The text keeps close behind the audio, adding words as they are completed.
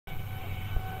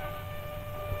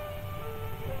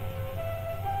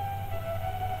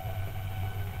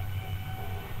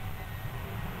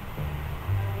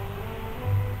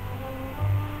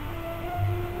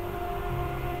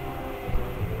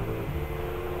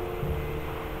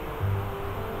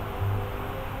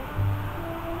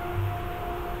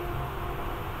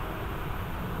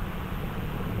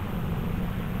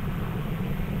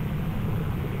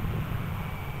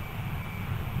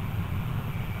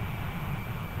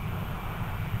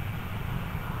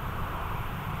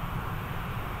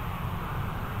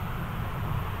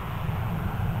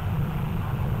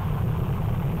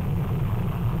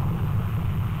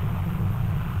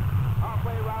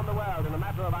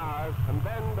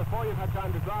before you've had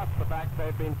time to grasp the fact,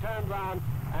 they've been turned round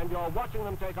and you're watching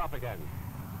them take off again.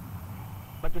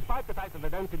 But despite the fact that they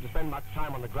don't seem to spend much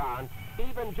time on the ground,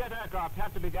 even jet aircraft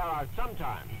have to be garaged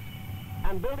sometimes.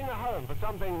 And building a home for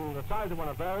something the size of one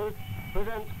of those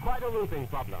presents quite a roofing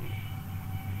problem.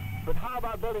 But how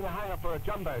about building a hangar for a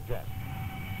jumbo jet?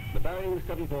 The Boeing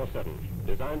 747,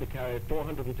 designed to carry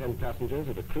 410 passengers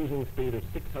at a cruising speed of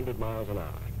 600 miles an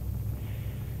hour.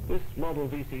 This model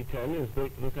VC-10 is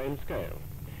built to the same scale,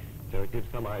 so it gives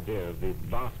some idea of the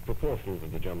vast proportions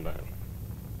of the jumbo.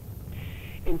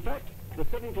 In fact, the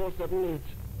 747 is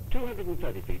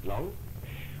 230 feet long,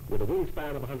 with a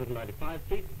wingspan of 195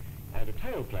 feet and a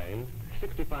tailplane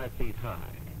 65 feet high.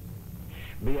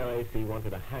 BOAC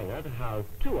wanted a hangar to house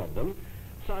two of them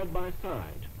side by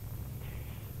side.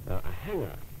 A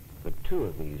hangar for two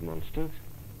of these monsters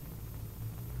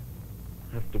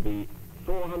have to be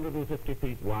 450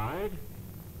 feet wide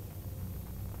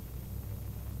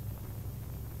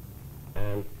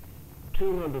and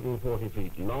 240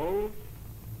 feet long,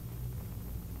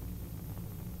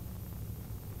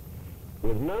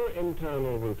 with no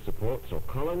internal roof supports or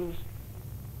columns,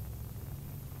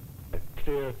 a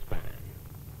clear span.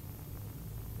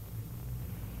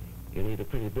 You need a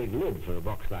pretty big lid for a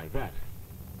box like that,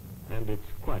 and it's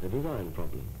quite a design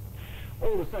problem.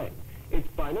 All the same, it's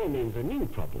by no means a new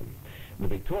problem. The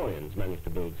Victorians managed to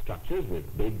build structures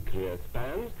with big clear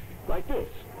spans like this.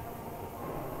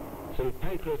 St.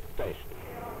 Pancras Station,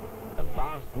 a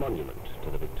vast monument to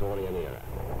the Victorian era.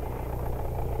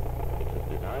 It was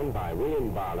designed by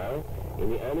William Barlow in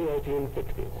the early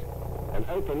 1860s and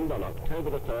opened on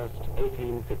October the 1st,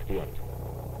 1868.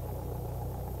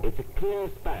 It's a clear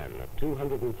span of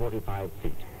 245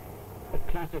 feet, a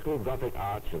classical Gothic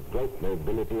arch of great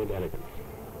nobility and elegance,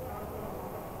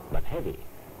 but heavy.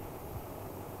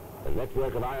 A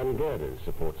network of iron girders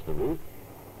supports the roof.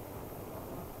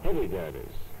 Heavy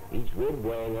girders, each rib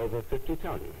weighing over 50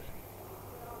 tons.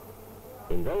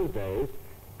 In those days,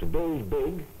 to build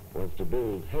big was to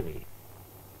build heavy.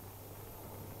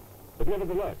 But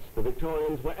nevertheless, the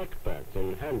Victorians were experts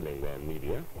in handling their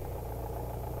media.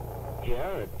 Here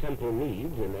at Temple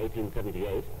Meads in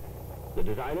 1878, the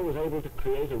designer was able to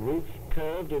create a roof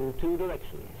curved in two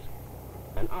directions,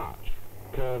 an arch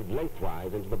curved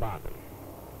lengthwise into the bargain.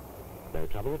 No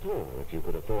trouble at all if you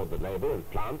could afford the labor and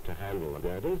plant to handle the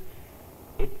girders.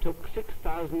 It took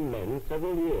 6,000 men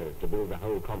several years to build the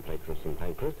whole complex of St.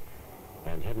 Pancras,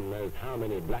 and heaven knows how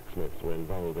many blacksmiths were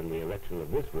involved in the erection of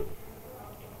this roof.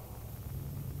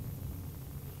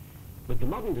 But the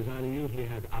modern designer usually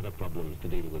has other problems to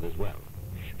deal with as well.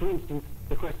 For instance,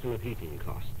 the question of heating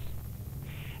costs.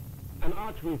 An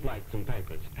arch roof like St.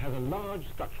 Pancras has a large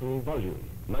structural volume,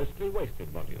 mostly wasted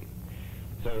volume.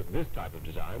 So this type of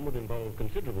design would involve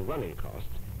considerable running costs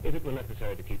if it were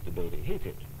necessary to keep the building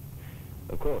heated.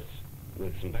 Of course,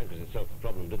 with St. Pancras itself, the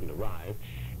problem didn't arise.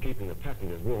 Keeping the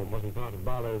passengers warm wasn't part of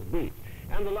Barlow's brief,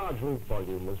 and the large roof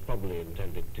volume was probably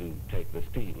intended to take the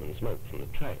steam and smoke from the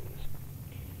trains.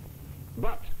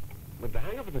 But with the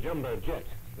hangar for the jumbo jet,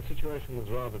 the situation was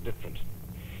rather different.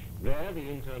 There, the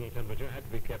internal temperature had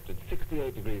to be kept at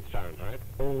 68 degrees Fahrenheit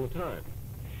all the time.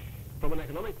 From an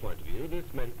economic point of view,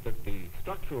 this meant that the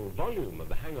structural volume of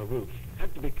the hangar roof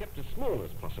had to be kept as small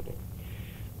as possible.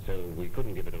 So we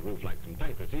couldn't give it a roof like St.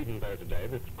 Pancras, even though today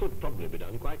this could probably be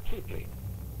done quite cheaply.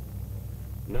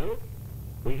 No,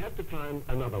 we had to find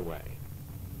another way.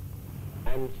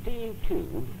 And steel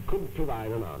tube could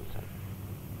provide an answer.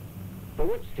 For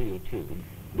which steel tube,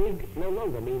 big no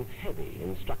longer means heavy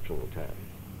in structural terms.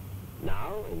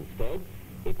 Now, instead,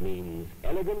 it means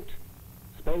elegant,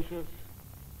 spacious,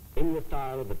 in the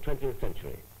style of the 20th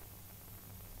century.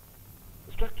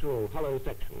 Structural hollow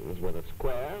sections, whether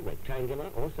square, rectangular,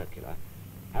 or circular,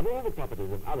 have all the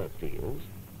properties of other steels: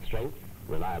 strength,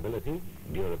 reliability,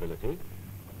 durability,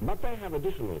 but they have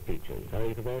additional features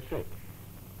owing to their shape.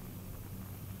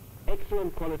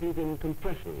 Excellent qualities in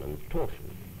compression and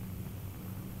torsion.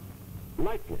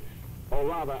 Lightness, or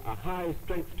rather a high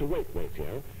strength-to-weight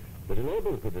ratio that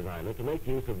enables the designer to make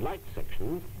use of light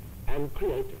sections and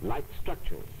create light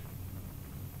structures.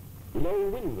 Low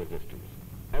wind resistance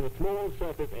and a small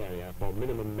surface area for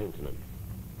minimum maintenance.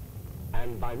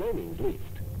 And by no means least,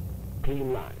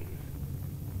 clean lines.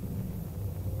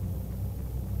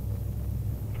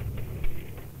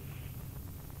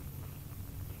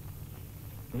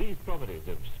 These properties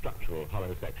of structural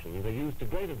hollow sections are used to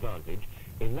great advantage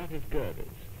in lattice girders.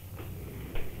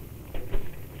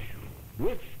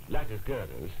 With lattice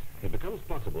girders, it becomes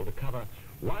possible to cover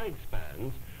wide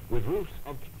spans with roofs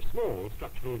of small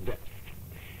structural depth.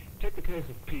 Take the case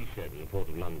of P Shed in the Port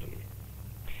of London.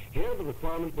 Here the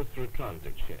requirement was for a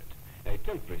transit shed, a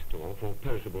temporary store for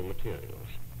perishable materials.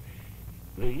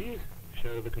 These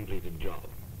show the completed job.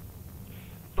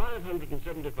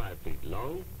 575 feet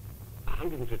long,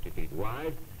 150 feet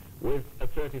wide, with a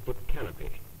 30-foot canopy.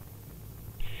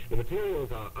 The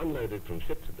materials are unloaded from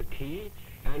ships at the quay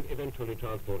and eventually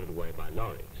transported away by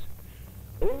lorries.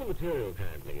 All the materials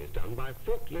handling is done by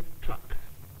forklift trucks.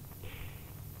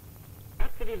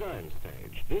 At the design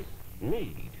stage, this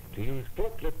need to use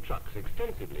forklift trucks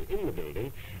extensively in the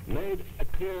building made a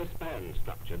clear span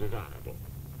structure desirable.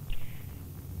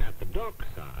 At the dock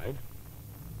side,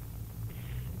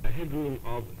 a headroom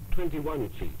of 21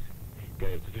 feet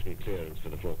gave sufficient clearance for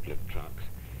the forklift trucks,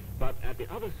 but at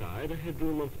the other side, a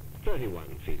headroom of 31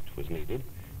 feet was needed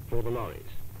for the lorries.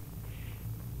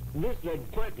 This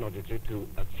led quite logically to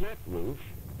a flat roof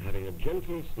having a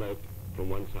gentle slope from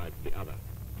one side to the other.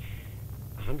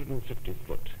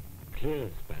 150-foot clear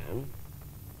span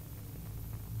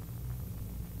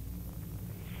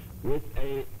with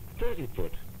a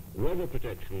 30-foot weather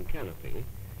protection canopy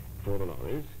for the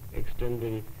lorries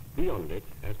extending beyond it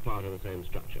as part of the same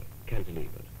structure,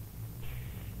 cantilevered.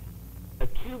 A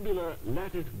tubular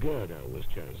lattice girder was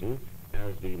chosen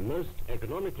as the most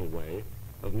economical way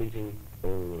of meeting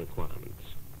all the requirements.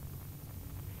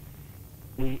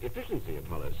 The efficiency of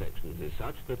hollow sections is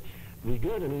such that the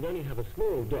girder need only have a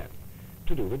small depth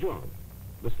to do the job.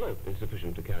 The slope is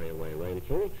sufficient to carry away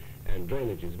rainfall, and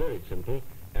drainage is very simple,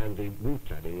 and the roof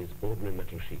cladding is ordinary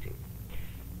metal sheeting.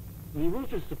 The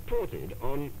roof is supported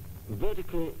on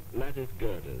vertical lattice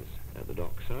girders at the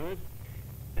dock side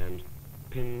and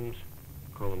pinned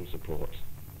column supports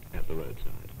at the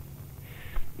roadside.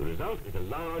 The result is a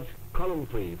large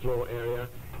column-free floor area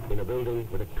in a building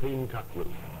with a clean-cut roof.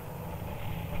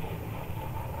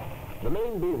 The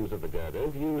main beams of the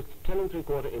girders used 10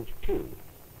 3/4 inch tube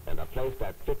and are placed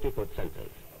at 50-foot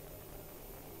centers.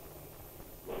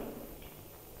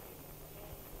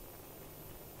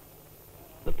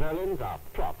 The pylons are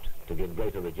propped to give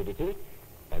greater rigidity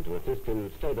and to assist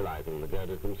in stabilizing the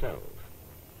girders themselves.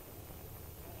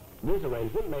 This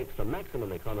arrangement makes for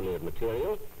maximum economy of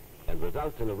material and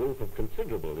results in a roof of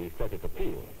considerable aesthetic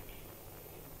appeal.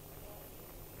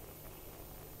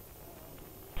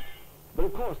 But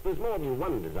of course, there's more than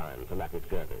one design for lattice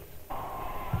girders,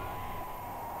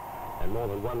 and more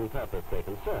than one purpose they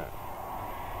can serve.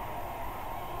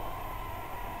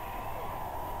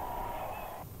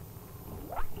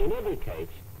 In every case,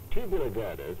 tubular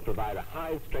girders provide a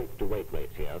high strength-to-weight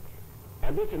ratio,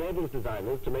 and this enables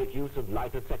designers to make use of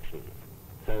lighter sections,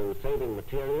 so saving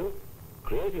material,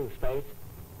 creating space,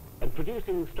 and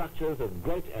producing structures of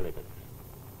great elegance.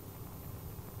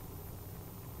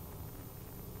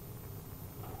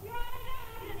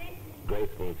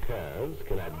 Graceful curves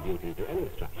can add beauty to any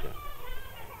structure.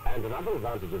 And another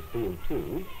advantage of steel,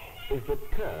 too, is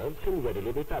that curves can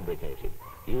readily be fabricated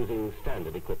using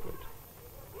standard equipment.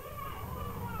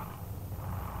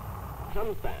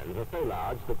 Some spans are so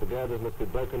large that the girders must be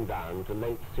broken down to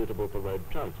lengths suitable for road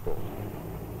transport.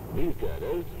 These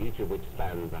girders, each of which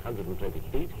spans 120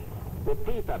 feet, were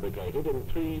prefabricated in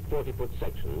 3 40-foot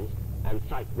sections and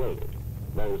site-welded,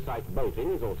 though site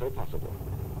bolting is also possible.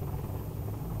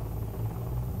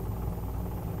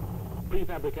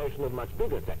 Prefabrication of much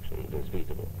bigger sections is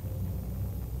feasible.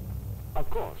 Of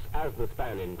course, as the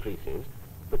span increases,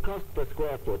 the cost per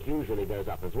square foot usually goes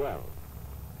up as well.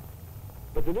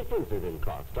 But the differences in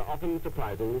cost are often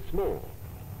surprisingly small.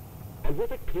 And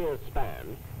with a clear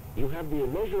span, you have the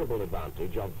immeasurable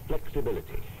advantage of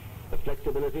flexibility, the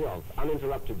flexibility of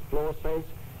uninterrupted floor space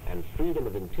and freedom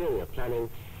of interior planning,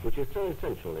 which is so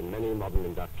essential in many modern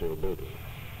industrial buildings.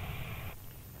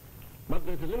 But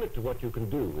there's a limit to what you can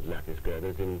do with lattice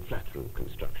girders in flat roof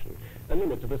construction, a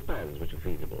limit to the spans which are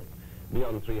feasible.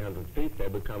 Beyond 300 feet, they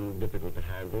become difficult to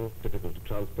handle, difficult to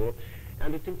transport,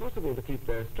 and it's impossible to keep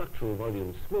their structural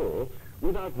volume small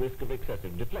without risk of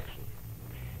excessive deflection.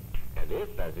 And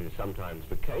if, as is sometimes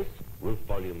the case, roof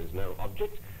volume is no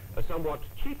object, a somewhat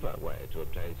cheaper way to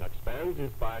obtain such spans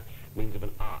is by means of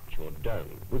an arch or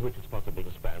dome, with which it's possible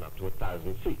to span up to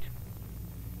 1,000 feet.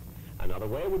 Another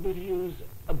way would be to use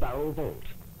a barrel vault.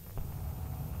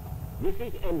 This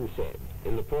is M shed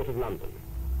in the Port of London.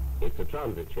 It's a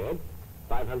transit shed,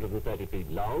 530 feet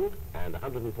long and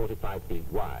 145 feet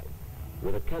wide,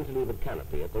 with a cantilevered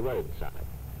canopy at the roadside.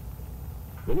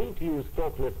 The need to use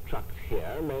forklift trucks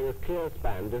here made a clear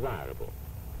span desirable,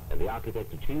 and the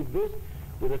architect achieved this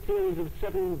with a series of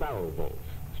 7 barrel vaults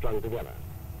strung together.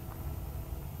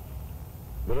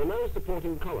 There are no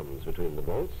supporting columns between the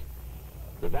vaults.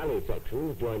 The valley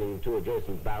sections joining 2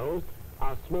 adjacent barrels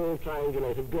are small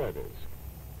triangulated girders.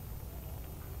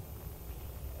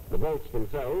 The bolts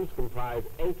themselves comprise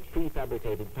 8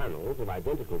 prefabricated panels of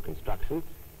identical construction,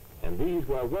 and these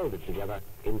were welded together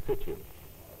in situ.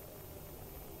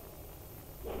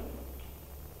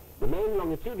 The main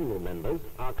longitudinal members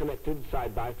are connected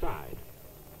side by side.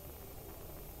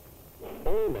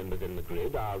 All members in the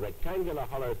grid are rectangular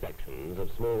hollow sections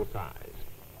of small size.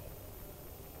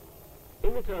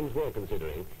 In the terms we're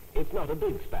considering, it's not a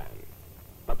big span,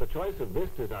 but the choice of this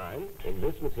design in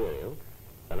this material,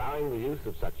 allowing the use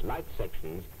of such light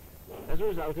sections, has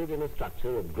resulted in a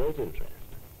structure of great interest.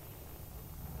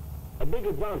 A big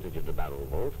advantage of the barrel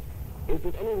vault is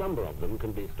that any number of them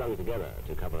can be strung together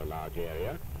to cover a large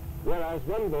area, whereas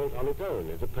one vault on its own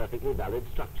is a perfectly valid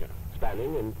structure,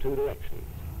 spanning in 2 directions.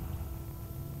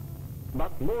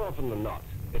 But more often than not,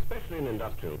 especially in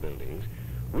industrial buildings,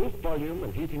 roof volume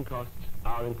and heating costs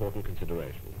are important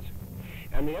considerations.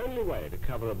 And the only way to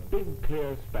cover a big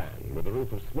clear span with a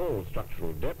roof of small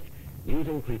structural depth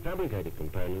using prefabricated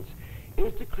components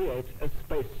is to create a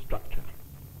space structure.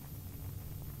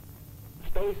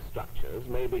 Space structures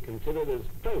may be considered as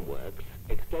frameworks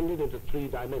extended into 3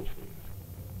 dimensions.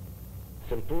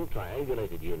 Simple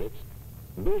triangulated units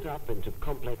built up into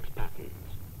complex patterns.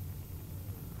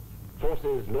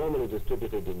 Forces normally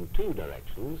distributed in 2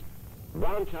 directions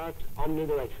branch out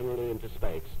omnidirectionally into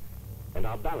space and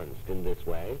are balanced in this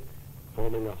way,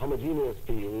 forming a homogeneous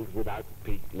field without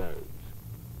peak loads.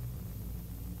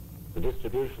 The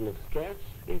distribution of stress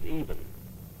is even,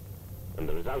 and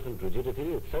the resultant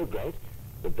rigidity is so great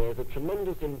that there's a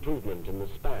tremendous improvement in the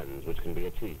spans which can be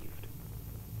achieved.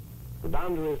 The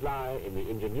boundaries lie in the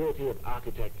ingenuity of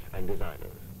architects and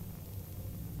designers.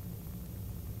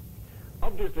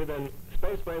 Obviously then,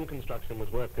 space frame construction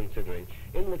was worth considering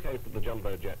in the case of the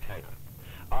jumbo jet hangar.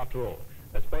 After all,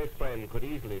 a space frame could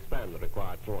easily span the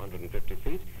required 450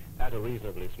 feet at a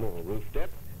reasonably small roof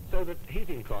depth, so that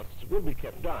heating costs would be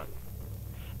kept down.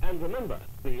 And remember,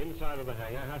 the inside of the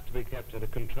hangar has to be kept at a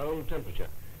controlled temperature,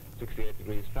 68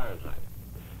 degrees Fahrenheit.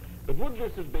 But would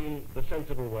this have been the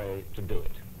sensible way to do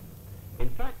it? In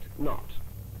fact, not.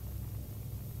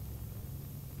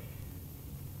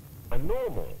 A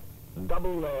normal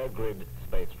double-layer grid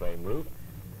space frame roof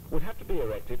would have to be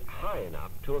erected high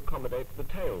enough to accommodate the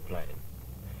tailplane,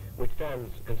 which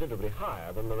stands considerably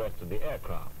higher than the rest of the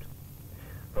aircraft.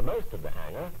 For most of the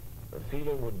hangar, the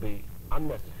ceiling would be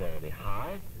unnecessarily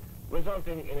high,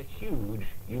 resulting in a huge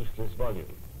useless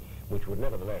volume, which would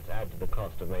nevertheless add to the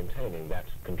cost of maintaining that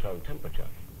controlled temperature.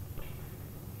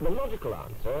 The logical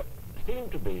answer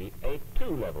seemed to be a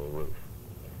 2-level roof,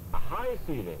 a high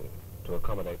ceiling to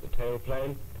accommodate the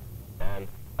tailplane, and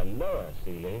a lower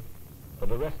ceiling for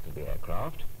the rest of the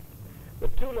aircraft, the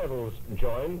 2 levels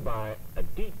joined by a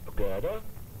deep girder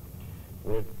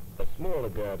with a smaller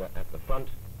girder at the front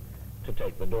to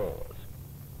take the doors.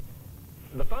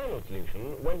 The final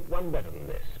solution went one better than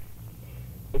this.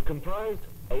 It comprised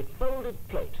a folded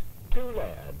plate,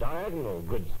 2-layer diagonal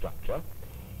grid structure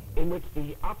in which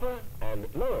the upper and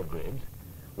lower grids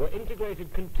were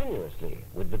integrated continuously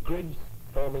with the grids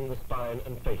forming the spine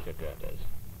and fascia girders.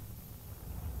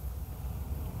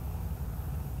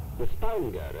 The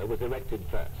spine girder was erected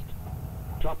first.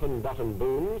 Top and bottom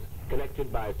booms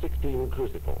connected by 16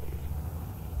 cruciforms.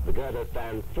 The girder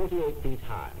stands 48 feet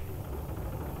high.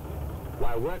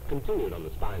 While work continued on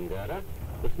the spine girder,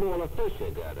 the smaller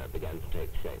fascia girder began to take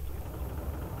shape.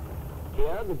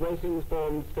 Here the bracings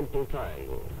formed simple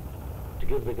triangles to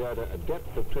give the girder a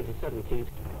depth of 27 feet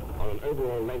on an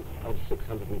overall length of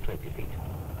 620 feet.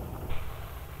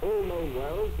 All main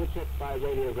welds were checked by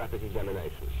radiographic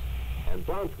examination, and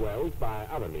branch welds by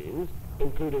other means,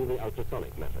 including the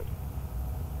ultrasonic method.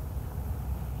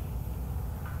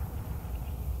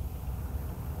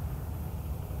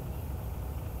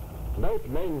 Both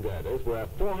main girders were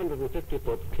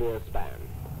 450-foot clear span,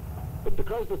 but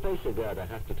because the fascia girder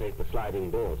has to take the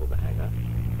sliding doors of the hangar,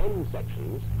 end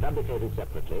sections, fabricated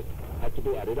separately, had to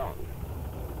be added on.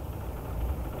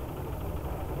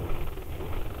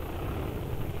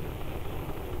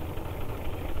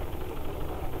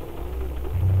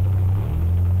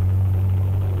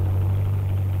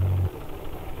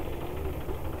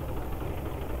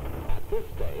 At this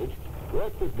stage,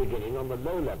 work was beginning on the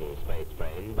low-level space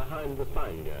frame behind the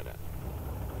spine girder.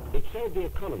 It showed the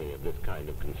economy of this kind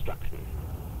of construction.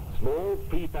 Small,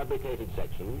 prefabricated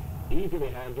sections, easily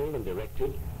handled and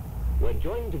erected, were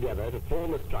joined together to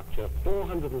form a structure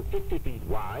 450 feet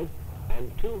wide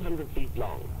and 200 feet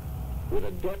long, with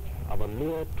a depth of a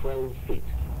mere 12 feet.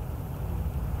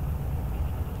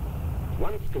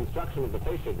 Once construction of the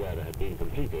fascia girder had been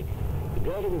completed, the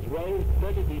girder was raised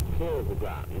 30 feet clear of the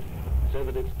ground, so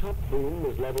that its top boom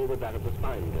was level with that of the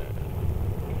spine girder.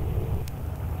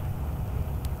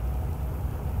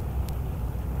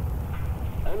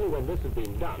 only when this had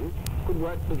been done could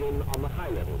work begin on the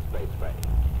high-level space frame.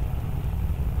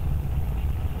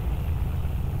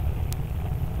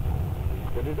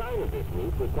 The design of this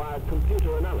roof required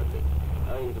computer analysis,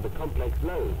 owing to the complex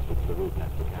loads which the roof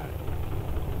has to carry.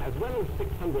 As well as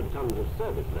 600 tons of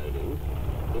service loadings,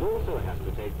 it also has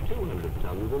to take 200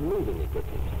 tons of moving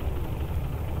equipment.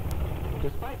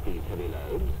 Despite these heavy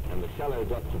loads and the shallow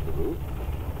depth of the roof,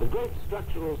 the great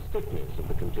structural stiffness of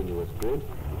the continuous grid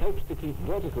helps to keep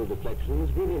vertical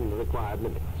deflections within the required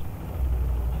limits.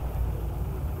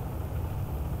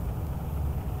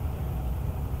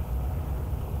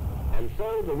 And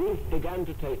so the roof began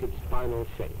to take its final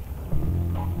shape.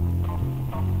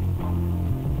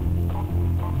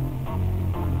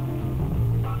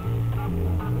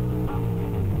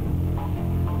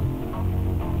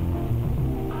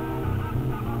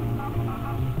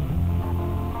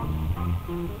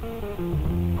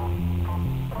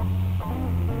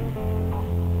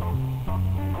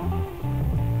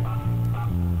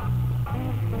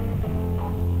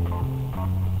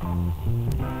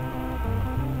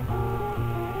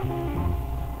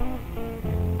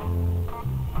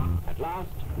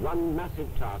 One massive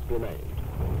task remained: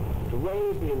 to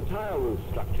raise the entire roof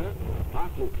structure,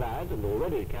 partly clad and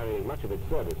already carrying much of its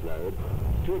service load,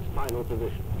 to its final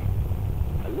position.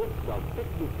 A lift of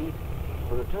 50 feet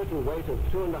for a total weight of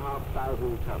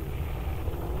 2,500 tons.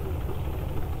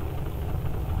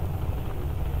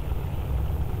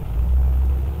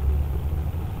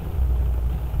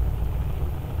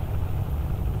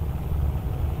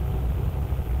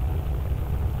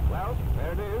 Well,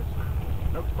 there it is.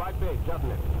 Looks quite big, doesn't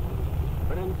it?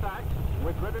 But in fact,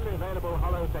 with readily available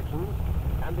hollow sections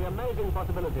and the amazing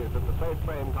possibilities that the space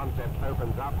frame concept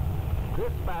opens up,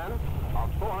 this span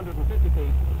of 450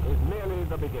 feet is merely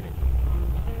the beginning.